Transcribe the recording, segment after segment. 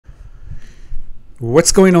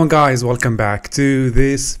What's going on, guys? Welcome back to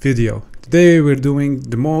this video. Today we're doing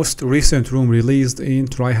the most recent room released in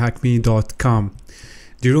TryHackME.com.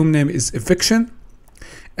 The room name is Eviction,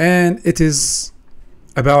 and it is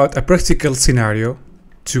about a practical scenario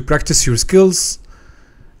to practice your skills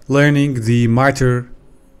learning the MITRE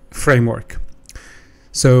framework.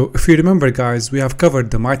 So if you remember, guys, we have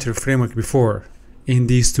covered the MITRE framework before in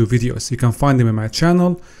these two videos. You can find them in my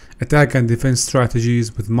channel, Attack and Defense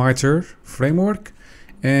Strategies with MITRE framework,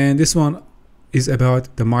 and this one is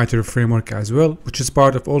about the MITRE framework as well, which is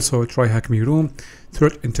part of also TryHackME room,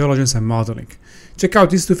 Threat Intelligence and Modeling. Check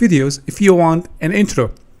out these two videos if you want an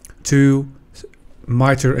intro to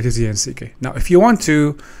MITRE, ATT&CK. Now, if you want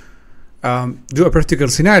to do a practical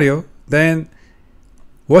scenario, then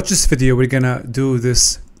watch this video. We're gonna do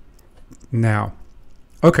this now.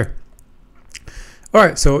 Okay. All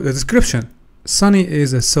right, so the description. Sunny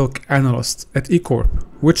is a SOC analyst at E-Corp,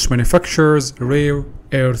 which manufactures rare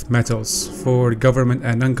earth metals for government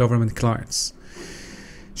and non-government clients.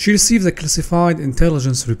 She receives a classified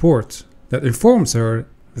intelligence report that informs her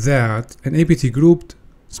that an APT group,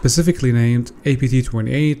 specifically named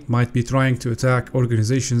APT28, might be trying to attack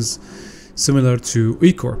organizations similar to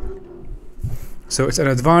E-Corp. So it's an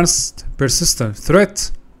advanced, persistent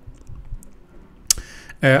threat,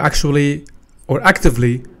 actively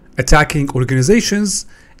attacking organizations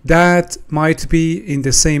that might be in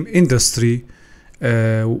the same industry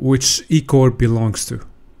which E-Corp belongs to.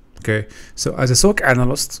 Okay, so as a SOC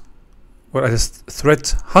analyst or as a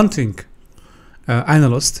threat hunting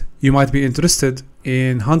analyst, you might be interested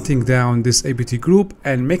in hunting down this APT group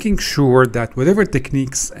and making sure that whatever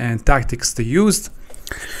techniques and tactics they used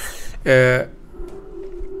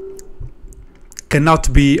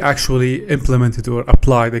cannot be actually implemented or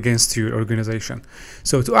applied against your organization.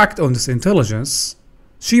 So to act on this intelligence,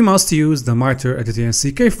 she must use the MITRE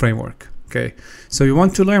ATT&CK framework. Okay, so you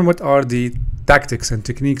want to learn what are the tactics and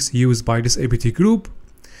techniques used by this APT group,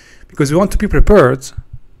 because we want to be prepared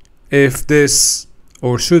if this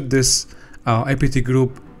or should this APT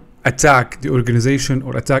group attack the organization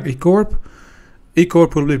or attack E-Corp,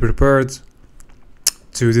 E-Corp will be prepared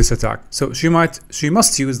to this attack. So she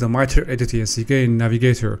must use the MITRE ATT&CK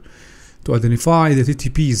navigator to identify the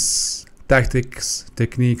TTPs, tactics,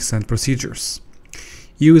 techniques, and procedures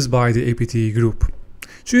used by the APT group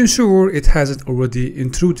to ensure it hasn't already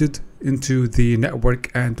intruded into the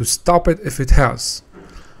network and to stop it if it has.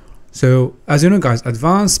 So as you know, guys,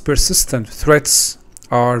 advanced persistent threats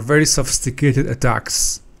are very sophisticated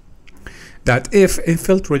attacks that if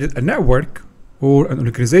infiltrated a network or an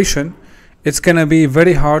organization, it's gonna be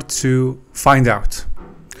very hard to find out.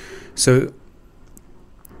 So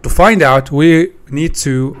to find out, we need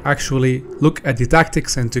to actually look at the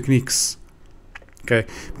tactics and techniques. Okay,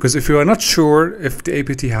 because if you are not sure if the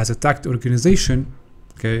APT has attacked the organization,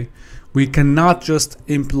 okay, we cannot just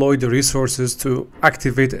employ the resources to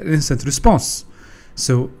activate an instant response.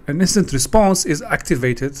 So an instant response is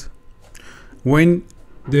activated when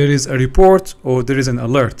there is a report or there is an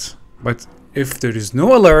alert. But if there is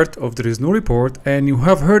no alert or if there is no report and you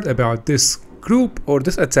have heard about this group or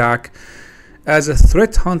this attack, as a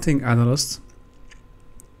threat hunting analyst,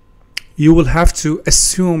 you will have to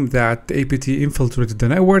assume that the APT infiltrated the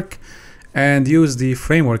network and use the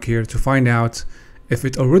framework here to find out if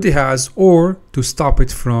it already has or to stop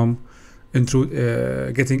it from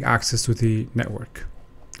getting access to the network.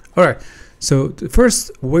 All right, so the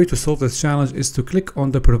first way to solve this challenge is to click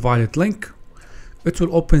on the provided link. It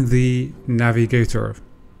will open the navigator.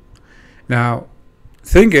 Now,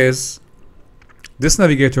 thing is, this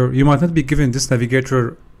navigator, you might not be given this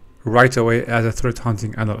navigator right away as a threat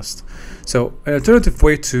hunting analyst. So an alternative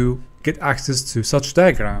way to get access to such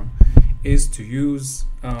diagram is to use,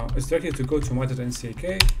 is directly to go to MITRE,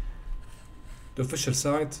 the official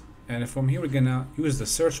site, and from here we're gonna use the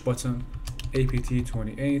search button,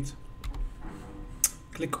 APT28,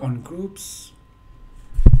 click on groups,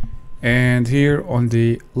 and here on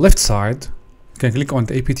the left side you can click on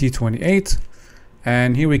the APT28,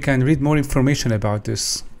 and here we can read more information about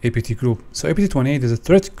this APT group. So APT28 is a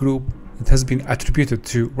threat group that has been attributed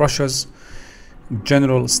to Russia's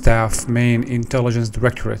General Staff Main Intelligence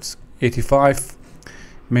Directorate 85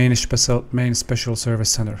 Main Special Service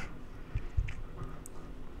Center.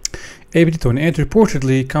 APT28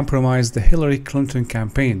 reportedly compromised the Hillary Clinton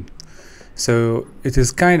campaign. So it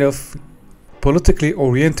is kind of politically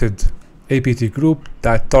oriented APT group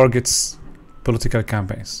that targets political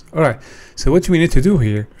campaigns. All right, so what we need to do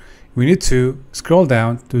here, we need to scroll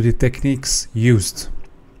down to the techniques used.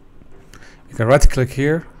 You can right click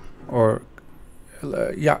here, or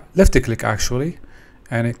left click actually,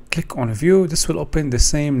 and click on view. This will open the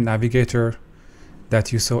same navigator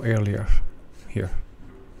that you saw earlier here.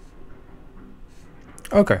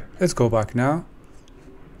 Okay, let's go back now.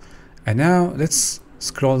 And now let's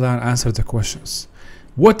scroll down and answer the questions.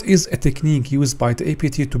 What is a technique used by the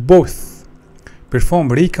APT to both perform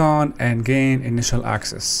recon and gain initial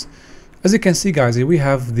access? As you can see, guys, here we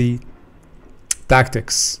have the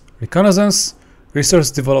tactics: reconnaissance,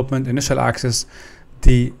 resource development, initial access.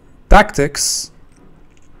 The tactics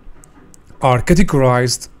are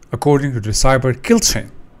categorized according to the cyber kill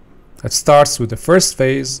chain. That starts with the first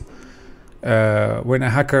phase, when a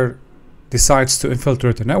hacker decides to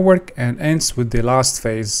infiltrate the network, and ends with the last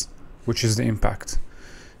phase, which is the impact.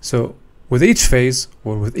 So with each phase,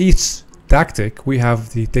 or with each tactic, we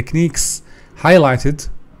have the techniques highlighted,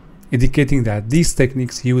 indicating that these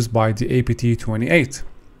techniques used by the APT28.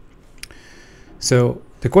 So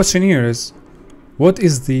the question here is, what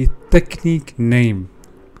is the technique name,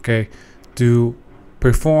 okay, to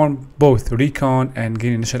perform both recon and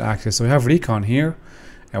gain initial access? So we have recon here,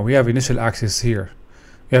 and we have initial access here.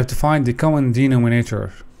 We have to find the common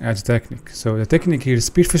denominator as technique. So the technique here is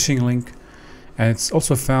spear phishing link, and it's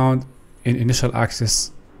also found in initial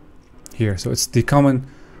access here. So it's the common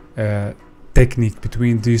technique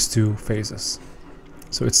between these two phases.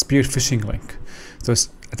 So it's spear phishing link. So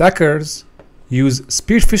attackers use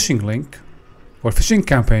spear phishing link or phishing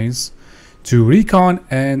campaigns to recon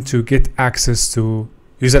and to get access to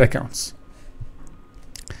user accounts.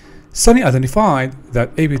 Sunny identified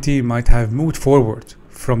that APT might have moved forward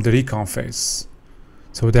from the recon phase.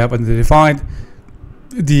 So they have identified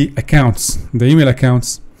the accounts, the email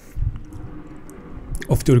accounts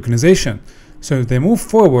of the organization. So they move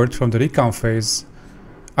forward from the recon phase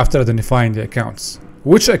after identifying the accounts.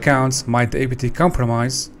 Which accounts might the APT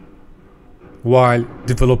compromise while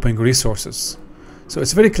developing resources? So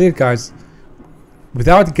it's very clear, guys.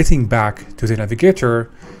 Without getting back to the navigator,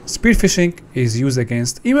 spear phishing is used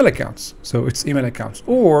against email accounts. So it's email accounts.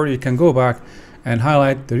 Or you can go back and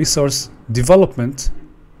highlight the resource development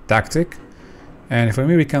tactic, and for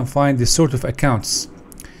me we can find the sort of accounts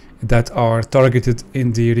that are targeted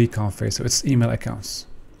in the recon phase. So it's email accounts.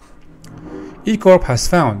 eCorp has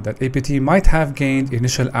found that APT might have gained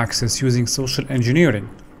initial access using social engineering.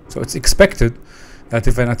 So it's expected that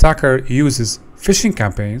if an attacker uses phishing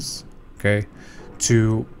campaigns, okay,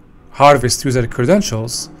 to harvest user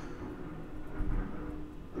credentials,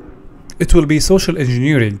 it will be social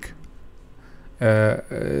engineering.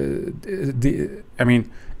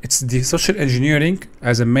 It's the social engineering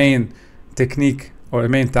as a main technique or a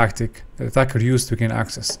main tactic the attacker used to gain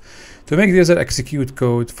access, to make the user execute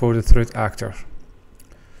code for the threat actor.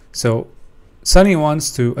 So Sunny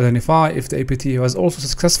wants to identify if the APT was also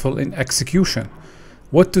successful in execution.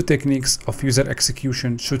 What two techniques of user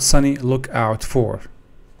execution should Sunny look out for?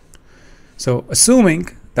 So assuming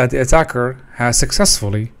that the attacker has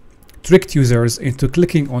successfully tricked users into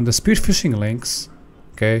clicking on the spear phishing links,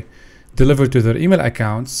 okay, delivered to their email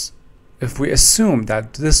accounts, if we assume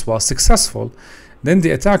that this was successful, then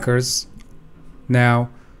the attackers now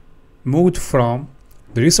moved from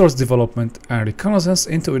the resource development and reconnaissance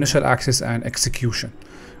into initial access and execution.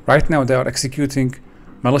 Right now they are executing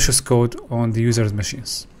malicious code on the user's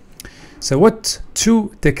machines. So what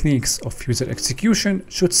two techniques of user execution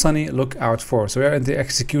should Sunny look out for? So we are in the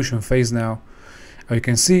execution phase now. And you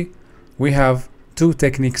can see we have two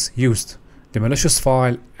techniques used: the malicious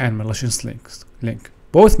file and malicious link.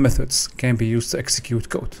 Both methods can be used to execute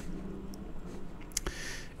code.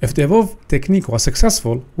 If the above technique was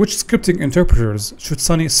successful, which scripting interpreters should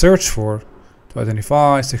Sunny search for to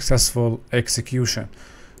identify successful execution?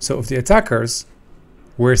 So if the attackers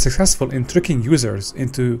were successful in tricking users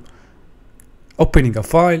into opening a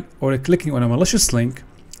file or clicking on a malicious link,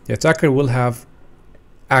 the attacker will have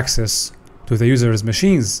access to the user's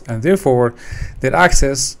machines, and therefore their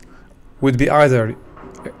access would be either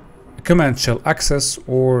command shell access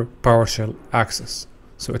or PowerShell access.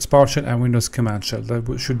 So it's PowerShell and Windows command shell that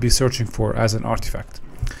we should be searching for as an artifact.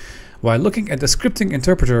 While looking at the scripting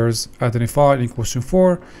interpreters identified in question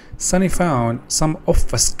 4, Sunny found some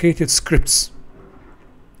obfuscated scripts,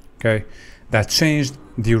 okay, that changed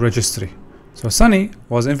the registry. So Sunny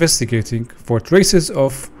was investigating for traces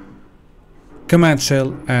of command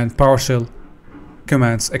shell and PowerShell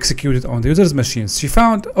commands executed on the user's machines. She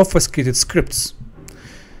found obfuscated scripts.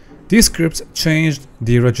 These scripts changed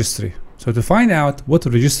the registry. So to find out what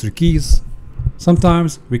the registry keys,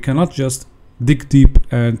 sometimes we cannot just dig deep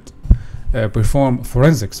and perform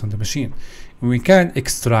forensics on the machine. We can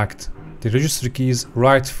extract the registry keys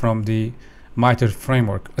right from the MITRE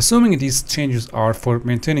framework. Assuming these changes are for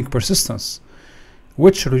maintaining persistence,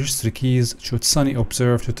 which registry keys should Sunny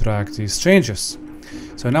observe to track these changes?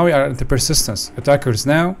 So now we are at the persistence. Attackers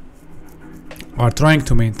now are trying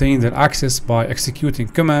to maintain their access by executing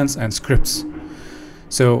commands and scripts.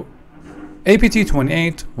 So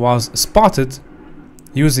APT28 was spotted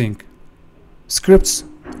using scripts,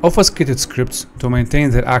 obfuscated scripts, to maintain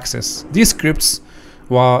their access. These scripts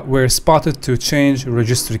were spotted to change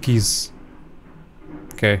registry keys.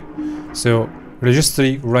 Okay, so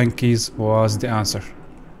registry run keys was the answer.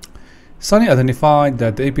 Sunny identified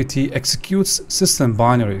that the APT executes system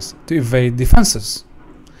binaries to evade defenses.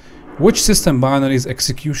 Which system binaries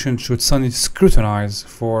execution should Sunny scrutinize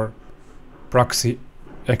for proxy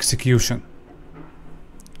execution?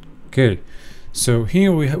 Okay, so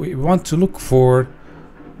here we want to look for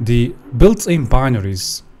the built-in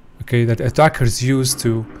binaries, okay, that attackers use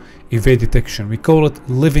to evade detection. We call it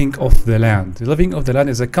living off the land. The living off the land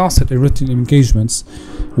is a concept in red team engagements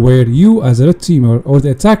where you as a red teamer or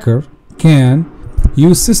the attacker can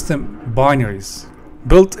use system binaries,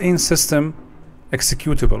 built-in system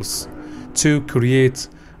executables, to create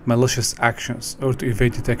malicious actions or to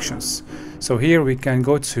evade detections. So here we can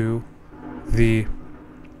go to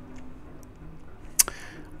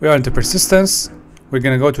we are into persistence. We're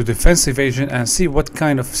going to go to defense evasion and see what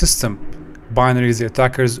kind of system binaries the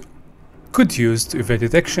attackers could use to evade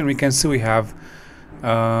detection. We can see we have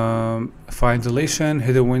file deletion,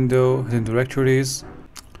 hidden window, hidden directories.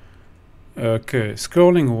 Okay,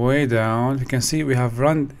 scrolling way down, you can see we have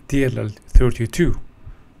run DLL32.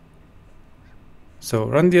 So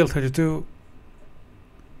run DLL32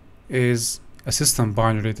 is a system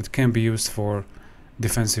binary that can be used for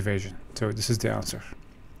defense evasion. So this is the answer.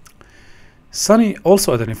 Sunny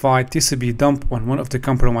also identified TCP dump on one of the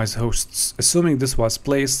compromised hosts, assuming this was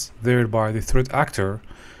placed there by the threat actor.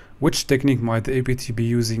 Which technique might the APT be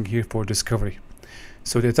using here for discovery?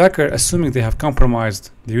 So the attacker, assuming they have compromised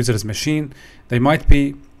the user's machine, they might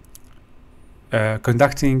be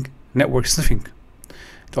conducting network sniffing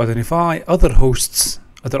to identify other hosts,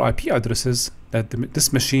 other IP addresses that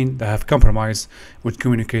this machine that have compromised would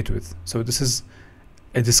communicate with. So this is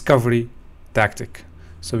a discovery tactic.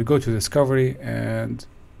 So we go to discovery and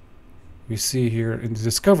we see here in the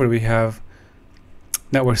discovery we have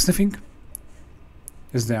network sniffing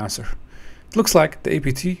is the answer. It looks like the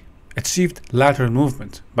APT achieved lateral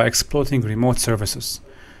movement by exploiting remote services.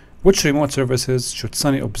 Which remote services should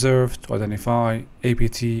Sunny observe to identify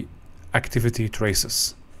APT activity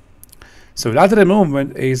traces? So lateral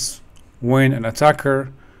movement is when an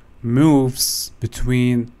attacker moves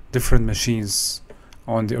between different machines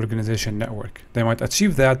on the organization network. They might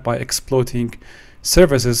achieve that by exploiting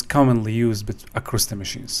services commonly used across the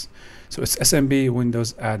machines. So it's SMB,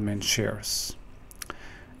 Windows admin shares.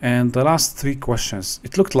 And the last three questions.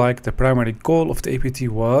 It looked like the primary goal of the APT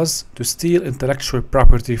was to steal intellectual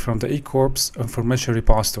property from the E-Corp's information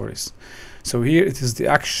repositories. So here it is the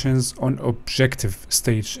actions on objective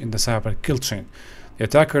stage in the cyber kill chain. The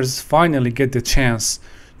attackers finally get the chance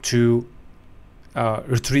to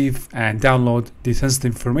retrieve and download the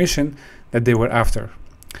sensitive information that they were after.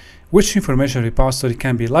 Which information repository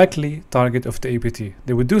can be likely target of the APT?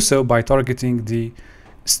 They would do so by targeting the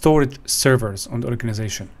storage servers on the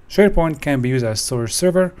organization. SharePoint can be used as storage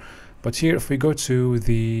server, but here if we go to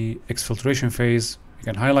the exfiltration phase, we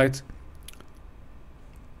can highlight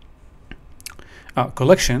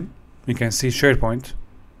collection. We can see SharePoint,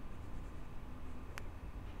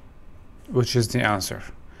 which is the answer.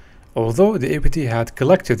 Although the APT had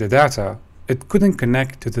collected the data, it couldn't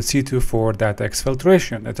connect to the C2 for data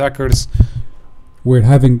exfiltration. Attackers were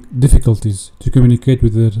having difficulties to communicate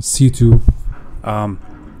with the C2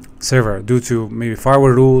 server due to maybe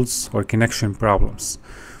firewall rules or connection problems.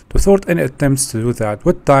 To thwart any attempts to do that,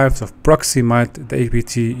 what types of proxy might the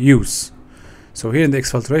APT use? So here in the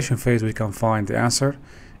exfiltration phase we can find the answer.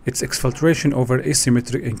 It's exfiltration over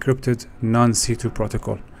asymmetric encrypted non-C2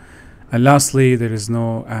 protocol. And lastly, there is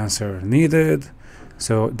no answer needed.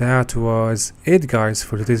 So that was it, guys,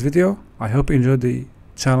 for today's video. I hope you enjoyed the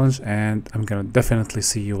challenge and I'm gonna definitely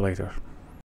see you later.